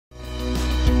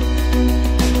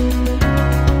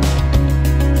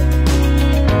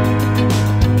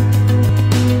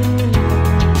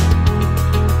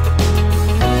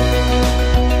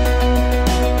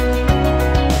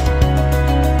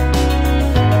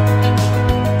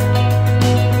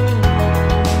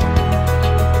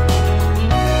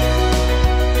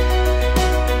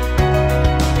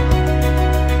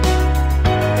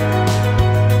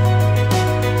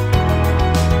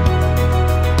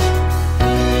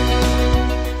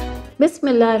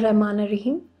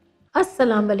Bismillahirrahmanirrahim.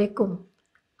 Assalamu alaikum.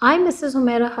 I'm Mrs.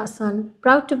 Humaira Hassan,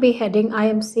 proud to be heading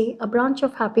IMC, a branch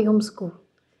of Happy Home School.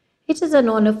 It is an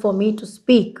honor for me to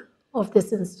speak of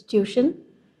this institution,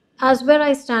 as where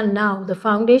I stand now, the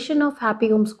foundation of Happy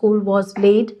Home School was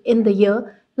laid in the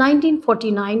year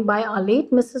 1949 by our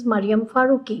late Mrs. Mariam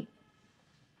Faruqi.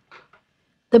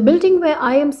 The building where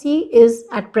IMC is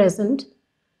at present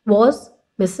was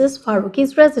Mrs.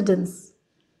 Faruqi's residence.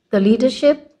 The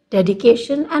leadership,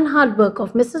 dedication and hard work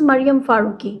of Mrs. Mariam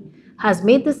Faruqi has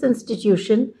made this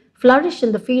institution flourish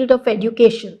in the field of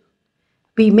education.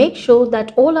 We make sure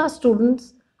that all our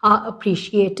students are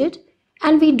appreciated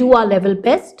and we do our level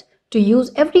best to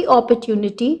use every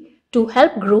opportunity to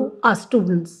help grow our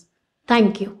students.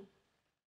 Thank you.